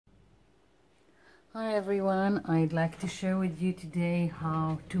Hi everyone, I'd like to share with you today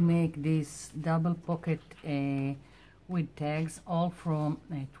how to make this double pocket with tags, all from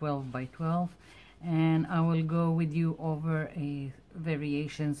 12 by 12, and I will go with you over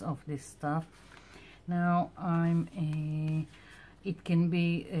variations of this stuff. Now it can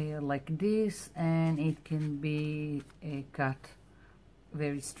be like this, and it can be cut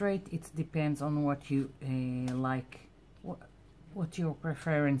very straight. It depends on what you like, what your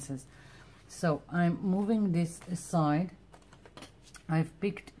preferences. So I'm moving this aside. I've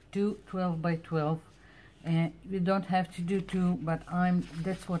picked two 12 by 12, and you don't have to do two, but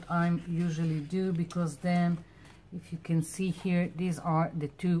that's what I'm usually do, because then, if you can see here, these are the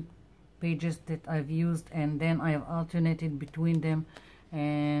two pages that I've used, and then I've alternated between them,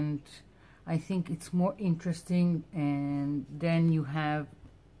 and I think it's more interesting, and then you have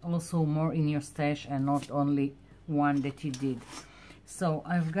also more in your stash and not only one that you did. So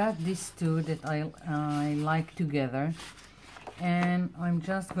I've got these two that I like together, and I'm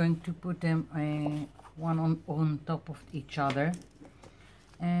just going to put them one on top of each other,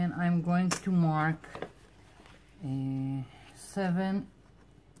 and I'm going to mark 7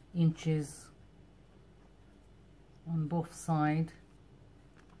 inches on both sides.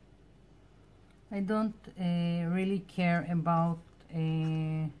 I don't really care about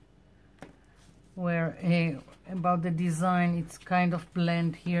about the design. It's kind of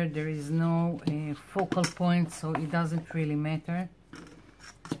blend here. There is no focal point, so it doesn't really matter.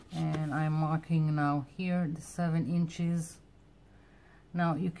 And I'm marking now here the 7 inches.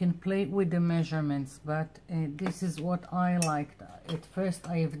 Now you can play with the measurements, but this is what I liked. At first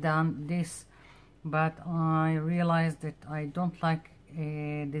I've done this, but I realized that I don't like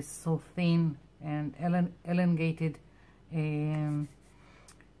this so thin and elongated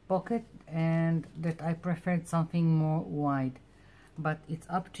pocket, and that I preferred something more wide. But it's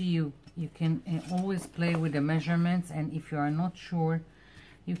up to you. You can always play with the measurements, and if you are not sure,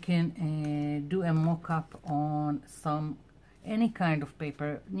 you can do a mock-up on any kind of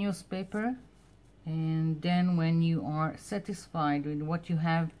paper, newspaper, and then when you are satisfied with what you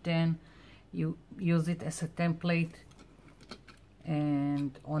have, then you use it as a template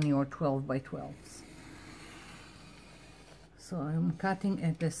and on your 12 by 12s. So I'm cutting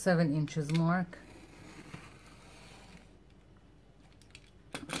at the 7 inches mark.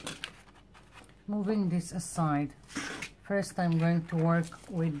 Moving this aside, first I'm going to work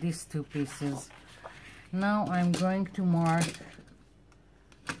with these two pieces. Now I'm going to mark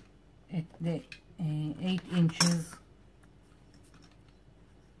at the 8 inches.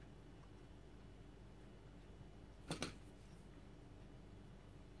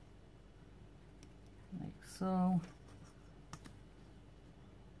 Like so.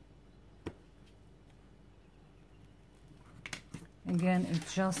 Again,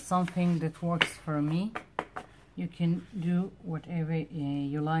 it's just something that works for me. You can do whatever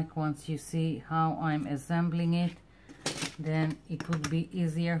you like. Once you see how I'm assembling it, then it would be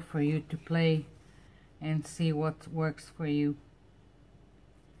easier for you to play and see what works for you.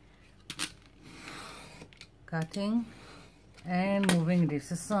 Cutting and moving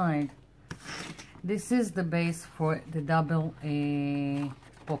this aside. This is the base for the double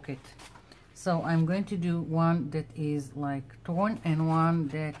pocket. So I'm going to do one that is like torn and one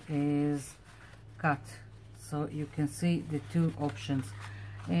that is cut, so you can see the two options.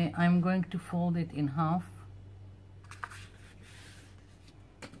 I'm going to fold it in half.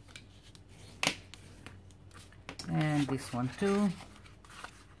 And this one too.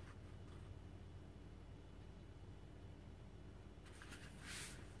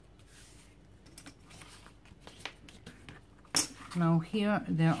 Now here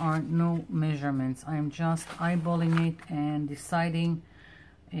there are no measurements. I'm just eyeballing it and deciding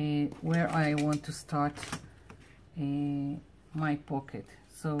where I want to start my pocket.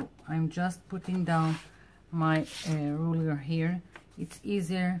 So I'm just putting down my ruler here. It's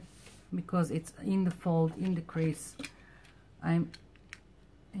easier because it's in the fold, in the crease. I'm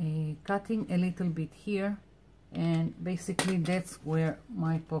cutting a little bit here, and basically that's where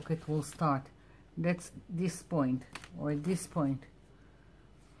my pocket will start. That's this point or this point.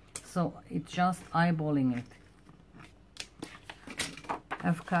 So it's just eyeballing it.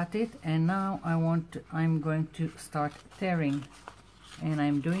 I've cut it, and now I'm going to start tearing, and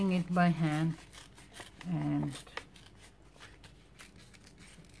I'm doing it by hand, and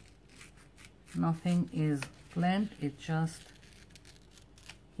nothing is planned. It's just,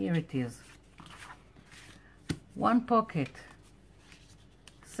 here it is. One pocket,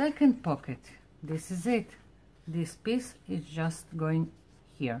 second pocket. This is it. This piece is just going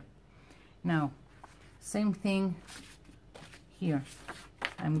here. Now, same thing here.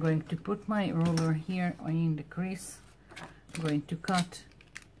 I'm going to put my ruler here in the crease. I'm going to cut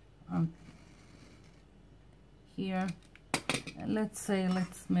on here, and let's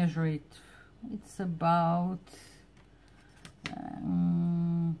measure it. It's about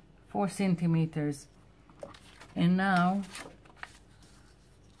 4 centimeters. And now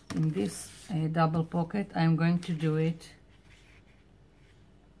in this double pocket I'm going to do it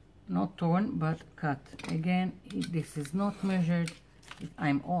not torn but cut. Again, this is not measured,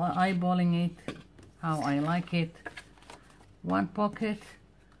 I'm eyeballing it how I like it. 1 pocket,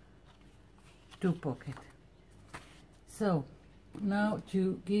 2 pocket. So now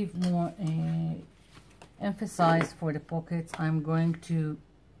to give more emphasis for the pockets, I'm going to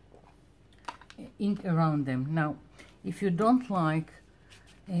ink around them. Now if you don't like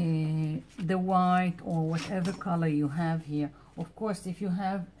the white or whatever color you have here, of course if you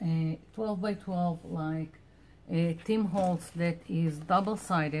have a 12 by 12 like Tim Holtz that is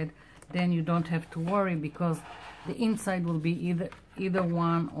double-sided, then you don't have to worry because the inside will be either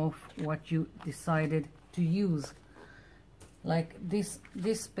one of what you decided to use. Like this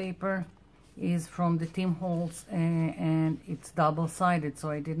paper is from the Tim Holtz and it's double-sided, so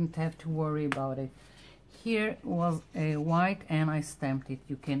I didn't have to worry about it. Here was a white and I stamped it.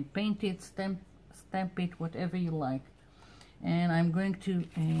 You can paint it, stamp it, whatever you like. And I'm going to,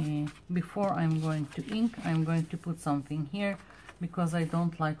 before I'm going to ink, I'm going to put something here because I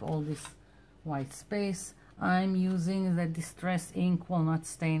don't like all this white space. I'm using the Distress Ink Walnut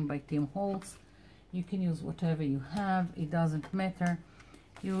Stain by Tim Holtz. You can use whatever you have, it doesn't matter.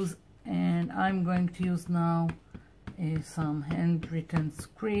 And I'm going to use now some handwritten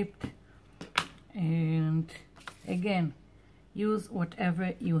script, and again use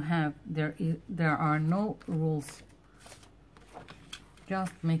whatever you have. There are no rules,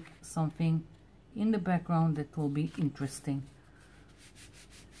 just make something in the background that will be interesting.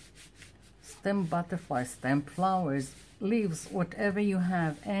 Stamp butterflies, stamp flowers, leaves, whatever you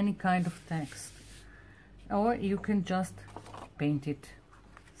have, any kind of text, or you can just paint it.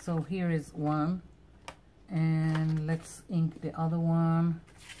 So here is one, and let's ink the other one.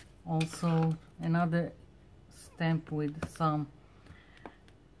 Also another stamp with some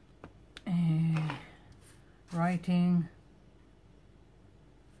writing.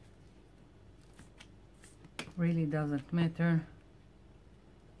 Really doesn't matter.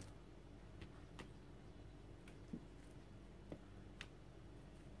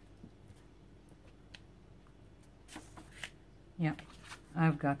 Yeah,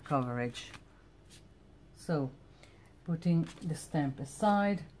 I've got coverage. So putting the stamp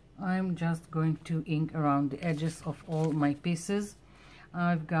aside, I'm just going to ink around the edges of all my pieces.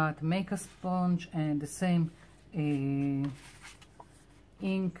 I've got Make a Sponge and the same ink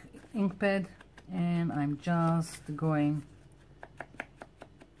pad, and I'm just going.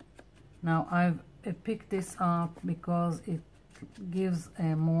 Now I've picked this up because it gives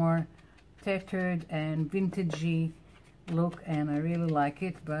a more tattered and vintagey look, and I really like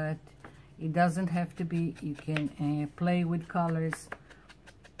it, but it doesn't have to be. You can play with colors.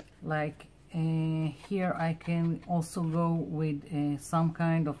 Like here I can also go with some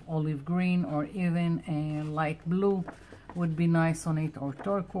kind of olive green, or even a light blue would be nice on it, or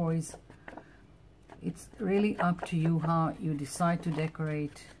turquoise. It's really up to you how you decide to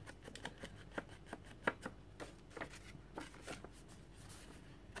decorate.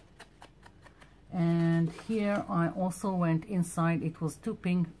 And here I also went inside. It was too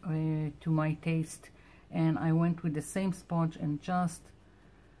pink to my taste, and I went with the same sponge and just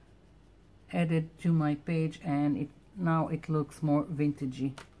added to my page, and now it looks more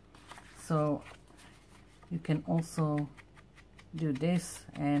vintagey. So you can also do this,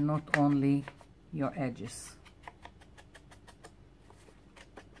 and not only your edges.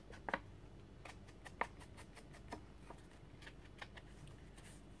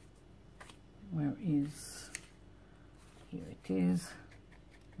 Where is, here it is.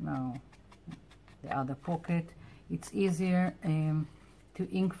 Now the other pocket. It's easier to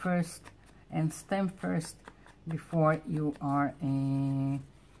ink first and stamp first before you are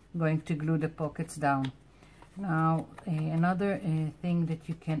going to glue the pockets down. Now another thing that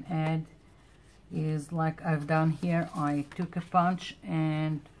you can add is, like I've done here, I took a punch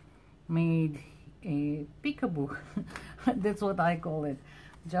and made a peekaboo. That's what I call it.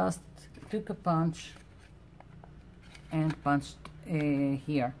 Just took a punch and punched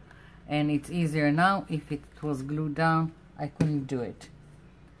here, and it's easier now. If it was glued down, I couldn't do it.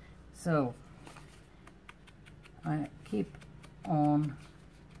 So I keep on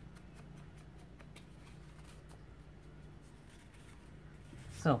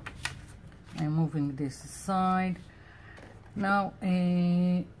I'm moving this aside. Now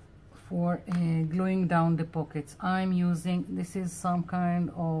for gluing down the pockets, I'm using, this is some kind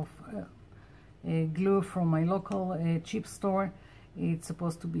of glue from my local cheap store. It's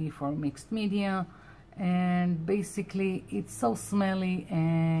supposed to be for mixed media, and basically it's so smelly,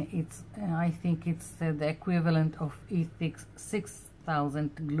 and it's I think it's the equivalent of E-Thick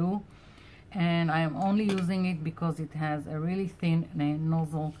 6000 glue, and I am only using it because it has a really thin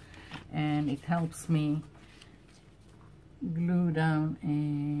nozzle and it helps me glue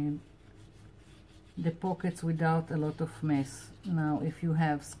down the pockets without a lot of mess. Now if you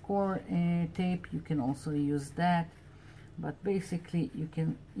have score tape, you can also use that, but basically you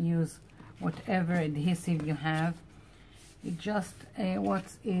can use whatever adhesive you have. It just what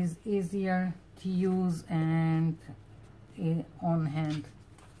is easier to use and on hand.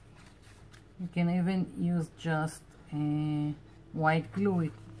 You can even use just white glue.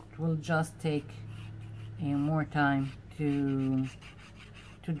 It will just take more time to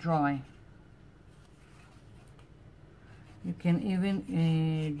dry. You can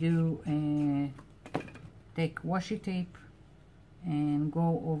even take washi tape and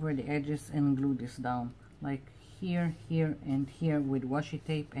go over the edges and glue this down, like here, here, and here with washi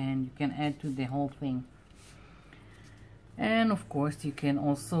tape, and you can add to the whole thing. And of course you can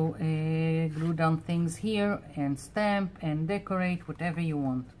also glue down things here and stamp and decorate whatever you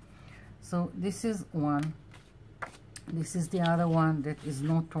want. So this is one. This is the other one that is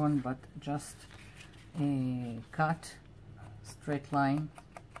not torn but just cut straight line.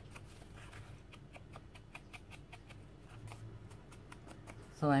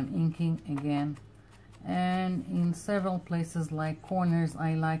 So I'm inking again, and in several places like corners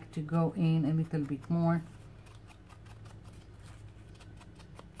I like to go in a little bit more.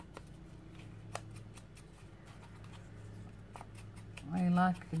 I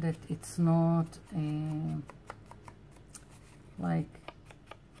like that it's not like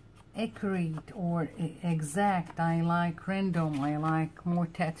accurate or exact. I like random, I like more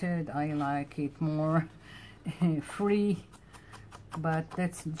tattered, I like it more free, but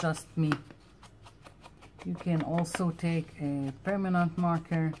that's just me. You can also take a permanent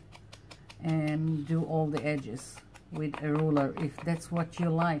marker and do all the edges with a ruler if that's what you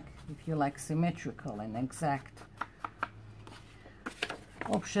like, if you like symmetrical and exact.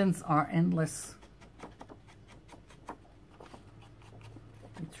 Options are endless.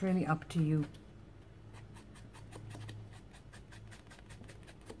 It's really up to you.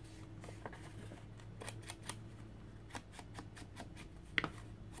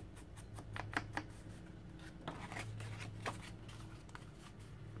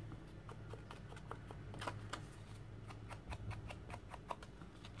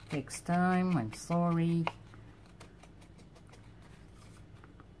 Takes time, I'm sorry.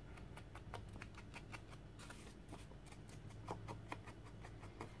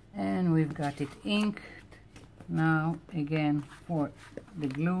 And we've got it inked. Now again for the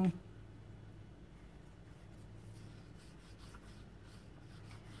glue.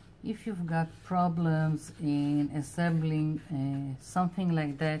 If you've got problems in assembling something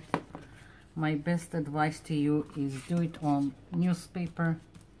like that, my best advice to you is do it on newspaper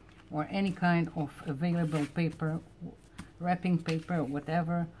or any kind of available paper, wrapping paper,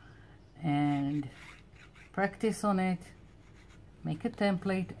 whatever, and practice on it. Make a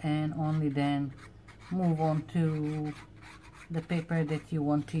template and only then move on to the paper that you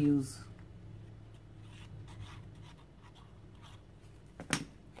want to use.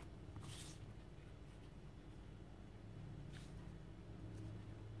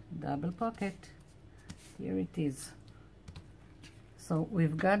 Double pocket, here it is. So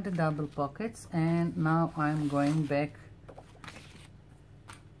we've got the double pockets, and now I'm going back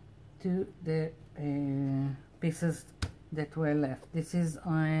to the pieces that were left. This is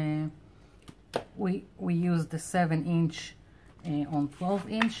we used the 7-inch on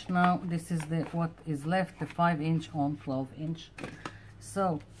 12-inch. Now this is the what is left, the 5-inch on 12-inch.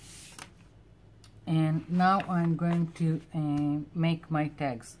 So, and now I'm going to make my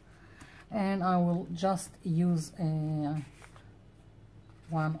tags, and I will just use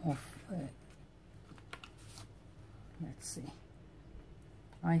one of let's see,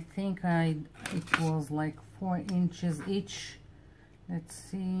 I think it was like 4 inches each. Let's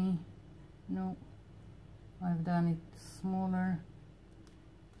see, no, I've done it smaller.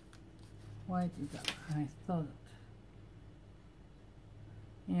 Why did I thought,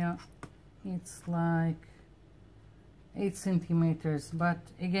 yeah, it's like 8 centimeters, but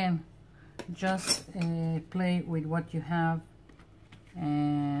again, just play with what you have.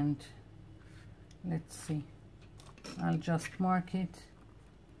 And let's see, I'll just mark it.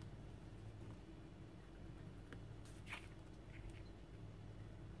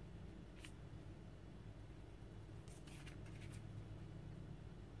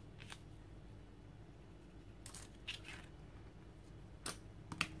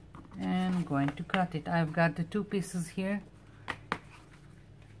 going to cut it. I've got the two pieces here.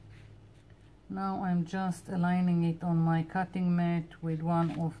 Now I'm just aligning it on my cutting mat with one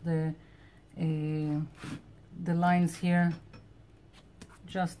of the lines here,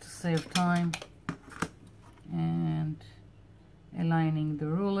 just to save time, and aligning the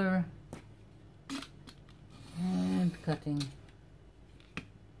ruler and cutting.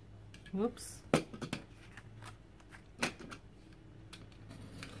 Whoops.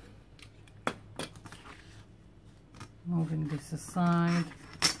 Moving this aside.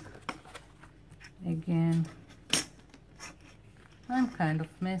 Again, I'm kind of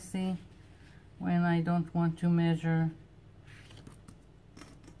messy when I don't want to measure.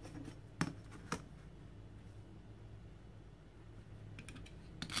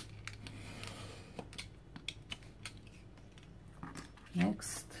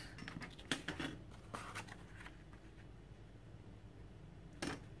 Next.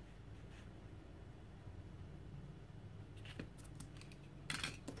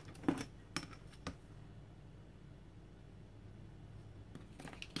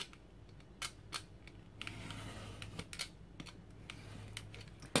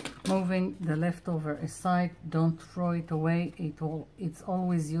 Moving the leftover aside, don't throw it away. It's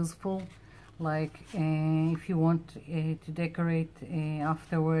always useful. Like if you want to decorate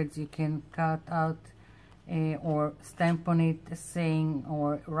afterwards, you can cut out or stamp on it saying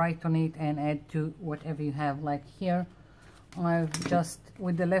or write on it and add to whatever you have. Like here, I've just,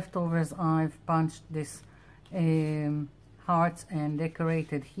 with the leftovers, I've punched this hearts and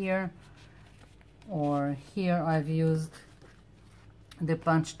decorated here, or here I've used the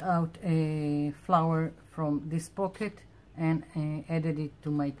punched out a flower from this pocket and added it to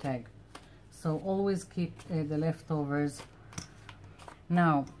my tag. So always keep the leftovers.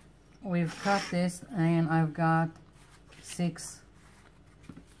 Now we've cut this and I've got 6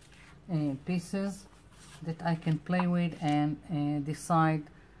 pieces that I can play with and decide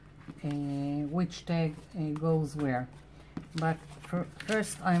which tag goes where. But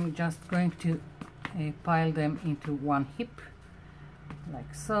first I'm just going to pile them into one heap,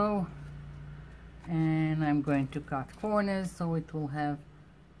 like so, and I'm going to cut corners so it will have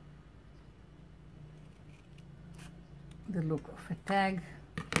the look of a tag,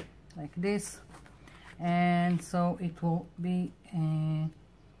 like this, and so it will be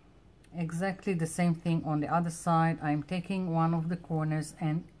exactly the same thing on the other side. I'm taking one of the corners,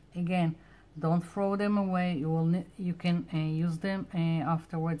 and again, don't throw them away. You can use them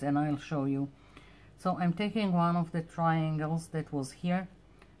afterwards, and I'll show you. So I'm taking one of the triangles that was here,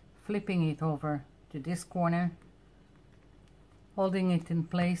 flipping it over to this corner, holding it in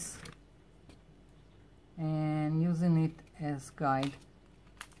place and using it as guide.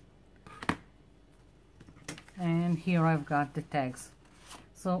 And here I've got the tags.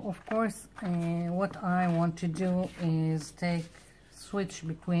 So of course what I want to do is switch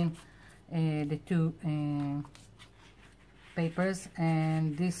between the two papers,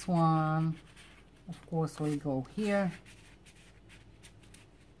 and this one of course will go here,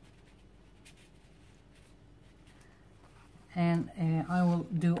 and I will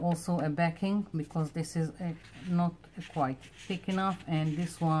do also a backing because this is not quite thick enough, and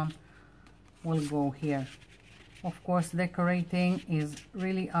this one will go here. Of course, decorating is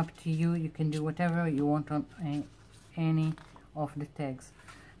really up to you. You can do whatever you want on any of the tags.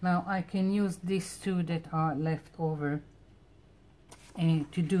 Now I can use these two that are left over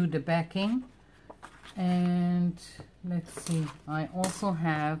to do the backing. And let's see, I also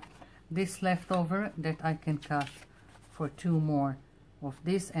have this leftover that I can cut for 2 more of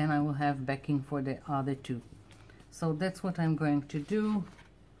this, and I will have backing for the other 2. So that's what I'm going to do.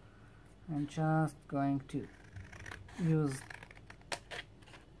 I'm just going to use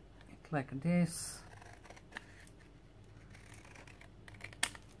it like this.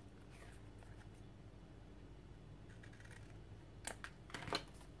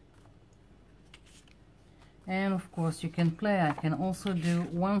 And of course you can play. I can also do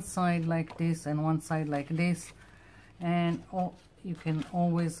one side like this and one side like this, and you can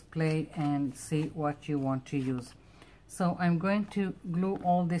always play and see what you want to use. So I'm going to glue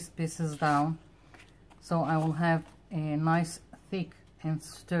all these pieces down so I will have a nice thick and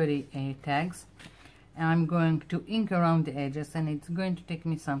sturdy tags. And I'm going to ink around the edges, and it's going to take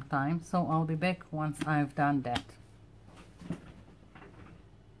me some time, so I'll be back once I've done that.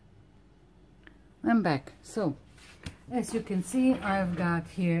 I'm back. So as you can see, I've got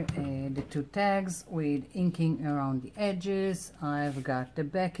here the 2 tags with inking around the edges. I've got the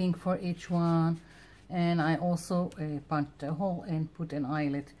backing for each one, and I also punched a hole and put an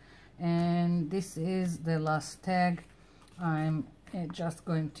eyelet. And this is the last tag. I'm just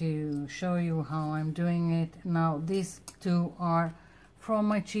going to show you how I'm doing it. Now these two are from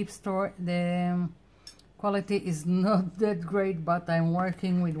my cheap store. The quality is not that great, but I'm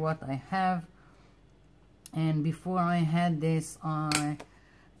working with what I have. And before I had this, I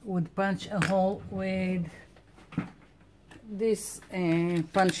would punch a hole with this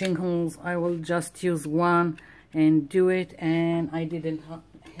punching holes. I will just use one and do it, and I didn't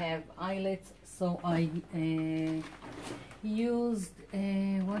have eyelets, so I used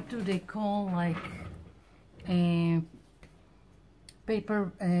what do they call, like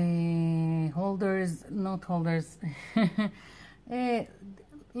paper holders, not holders,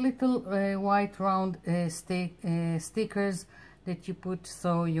 little white round stickers that you put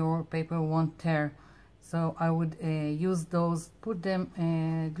so your paper won't tear. So I would use those, put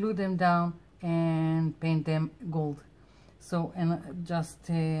them, glue them down and paint them gold. So, and just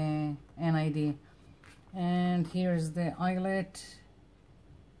an idea. And here's the eyelet,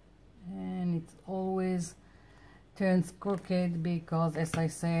 and it always turns crooked because, as I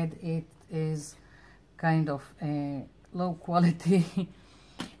said, it is kind of low quality.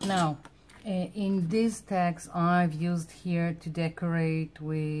 Now in these tags I've used here to decorate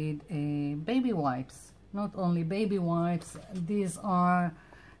with baby wipes. Not only baby wipes, these are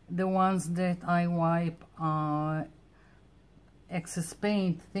the ones that I wipe excess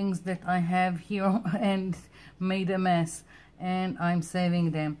paint, things that I have here and made a mess, and I'm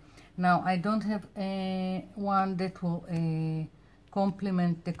saving them. Now I don't have one that will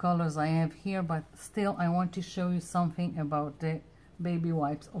complement the colors I have here, but still I want to show you something about the baby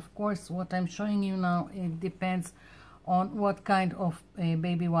wipes. Of course, what I'm showing you now, it depends on what kind of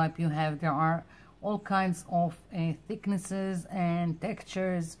baby wipe you have. There are all kinds of thicknesses and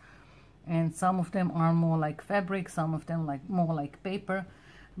textures, and some of them are more like fabric, some of them more like paper,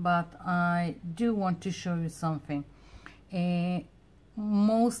 but I do want to show you something.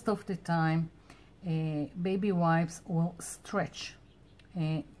 Most of the time baby wipes will stretch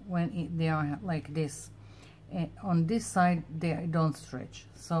when they are like this. On this side they don't stretch.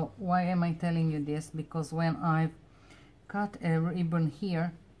 So why am I telling you this? Because when I've cut a ribbon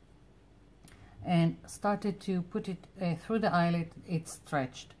here and started to put it through the eyelet, it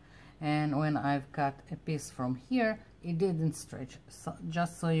stretched, and when I've cut a piece from here, it didn't stretch. So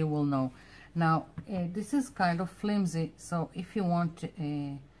just so you will know. Now this is kind of flimsy, so if you want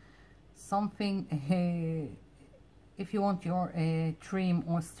something, if you want your trim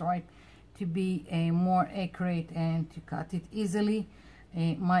or stripe to be more accurate and to cut it easily,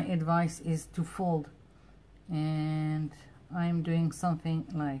 my advice is to fold. And I'm doing something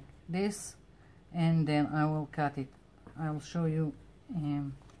like this, and then I will cut it. I will show you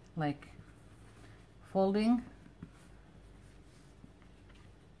like folding,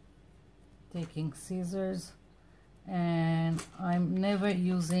 taking scissors, and I'm never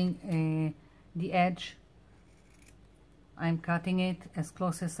using the edge. I'm cutting it as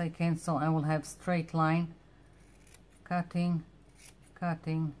close as I can, so I will have straight line. Cutting,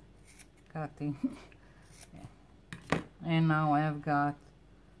 cutting, cutting. And now I've got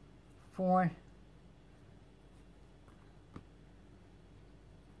 4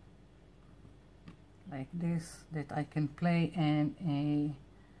 like this that I can play and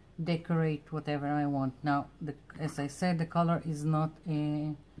decorate whatever I want. Now as I said, the color is not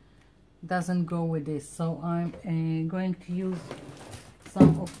doesn't go with this, so I'm going to use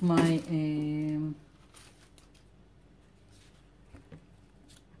some of my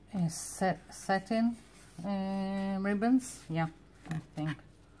satin ribbons. Yeah, I think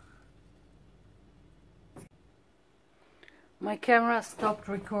my camera stopped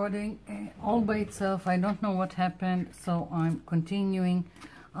recording all by itself. I don't know what happened, so I'm continuing.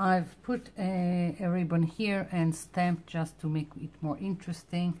 I've put a ribbon here and stamped just to make it more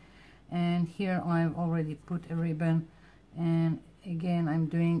interesting, and here I've already put a ribbon, and again I'm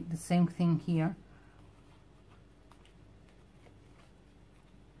doing the same thing here.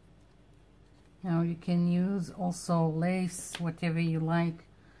 Now you can use also lace, whatever you like,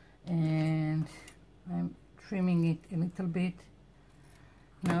 and I'm trimming it a little bit.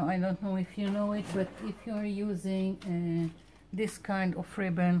 Now I don't know if you know it, but if you're using this kind of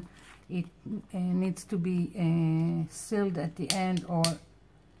ribbon, it needs to be sealed at the end or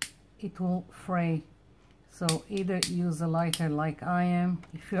it will fray. So either use a lighter like I am.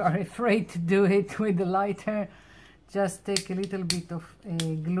 If you are afraid to do it with the lighter, just take a little bit of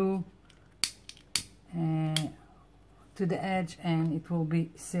glue to the edge and it will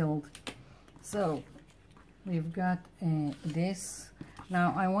be sealed. So we've got this.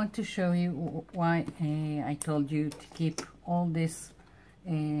 Now I want to show you why I told you to keep all these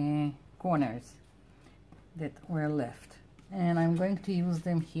corners that were left. and I'm going to use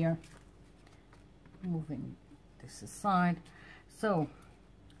them here, moving this aside. So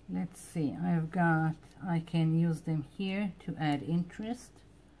let's see, I can use them here to add interest,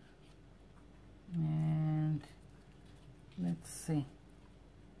 and let's see,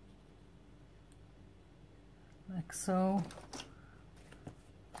 like so.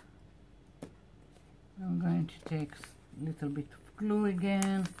 I'm going to take a little bit of glue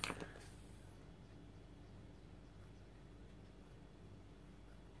again.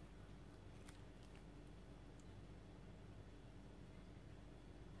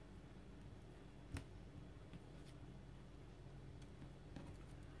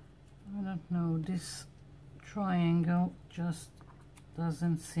 I don't know, this triangle just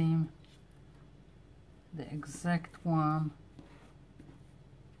doesn't seem the exact one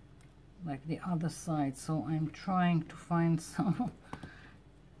like the other side, so I'm trying to find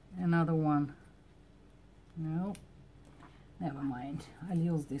another one. No, never mind, I'll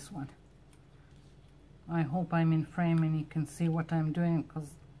use this one. I hope I'm in frame and you can see what I'm doing, because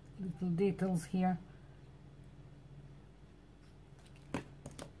little details here.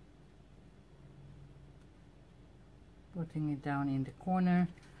 Putting it down in the corner,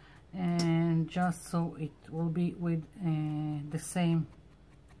 and just so it will be with the same,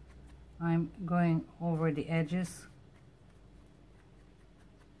 I'm going over the edges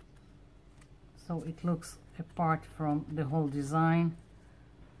so it looks apart from the whole design.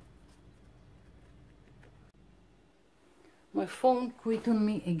 My phone quit on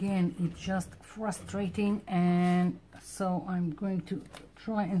me again. It's just frustrating, and so I'm going to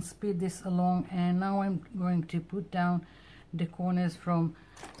try and speed this along. And now I'm going to put down the corners from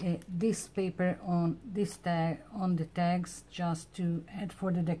this paper on this tag, on the tags, just to add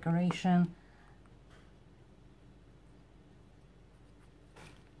for the decoration.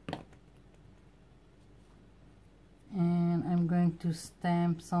 And I'm going to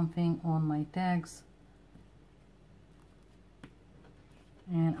stamp something on my tags,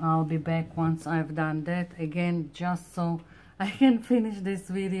 and I'll be back once I've done that, again just so I can finish this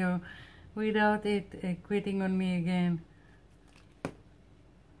video without it quitting on me again.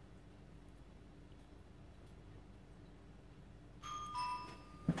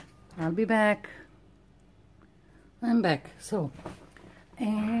 I'll be back. I'm back. So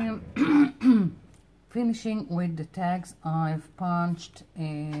finishing with the tags, I've punched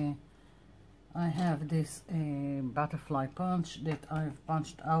I have this butterfly punch that I've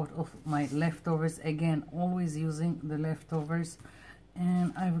punched out of my leftovers, again always using the leftovers,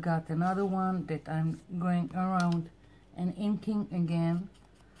 and I've got another one that I'm going around and inking again,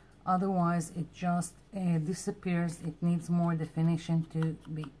 otherwise it just disappears. It needs more definition to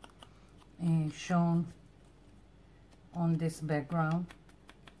be shown on this background.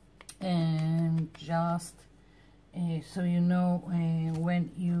 And just so you know,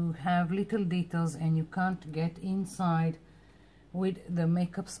 when you have little details and you can't get inside with the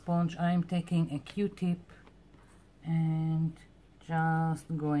makeup sponge, I'm taking a Q-tip and just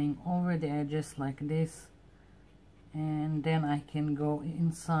going over the edges like this, and then I can go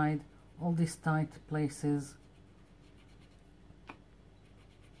inside all these tight places.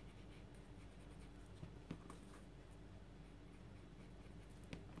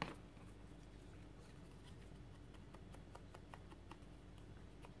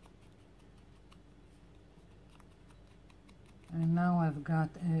 And now I've got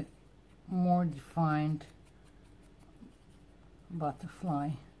a more defined butterfly.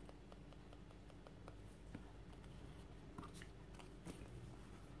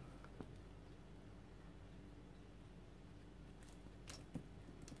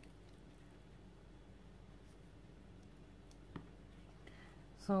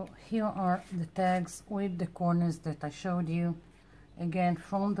 So here are the tags with the corners that I showed you. Again,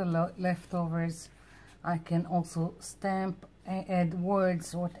 from the leftovers, I can also stamp, add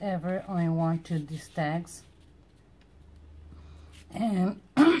words, whatever I want to these tags. And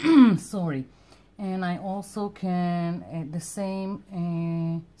sorry, and I also can the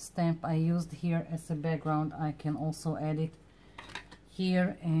same stamp I used here as a background, I can also add it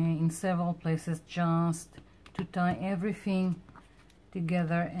here in several places, just to tie everything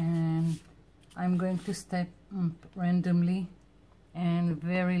together. And I'm going to step randomly and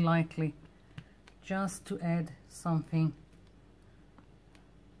very lightly, just to add something.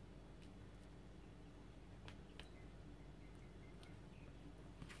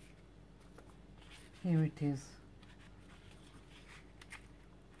 Here it is.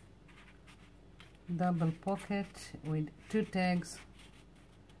 Double pocket with 2 tags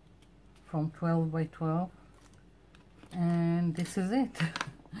from 12 by 12, and this is it.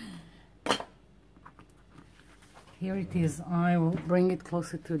 here it is. I will bring it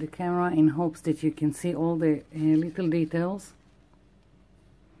closer to the camera in hopes that you can see all the little details.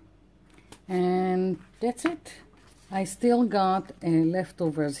 And that's it. I still got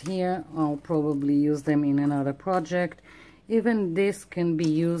leftovers here. I'll probably use them in another project. Even this can be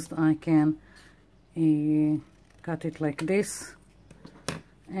used. I can cut it like this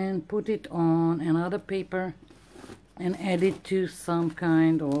and put it on another paper and add it to some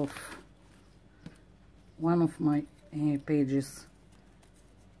kind of one of my pages,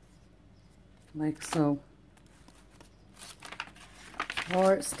 like so,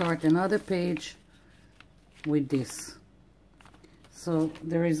 or start another page with this. So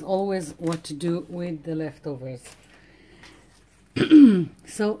there is always what to do with the leftovers.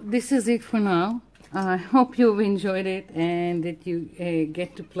 So this is it for now. I hope you've enjoyed it and that you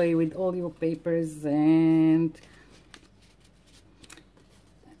get to play with all your papers, and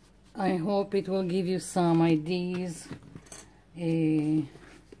I hope it will give you some ideas.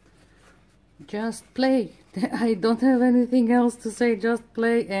 Just play. I don't have anything else to say. Just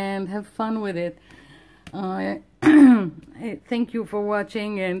play and have fun with it. Thank you for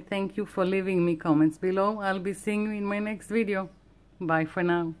watching, and thank you for leaving me comments below. I'll be seeing you in my next video. Bye for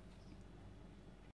now.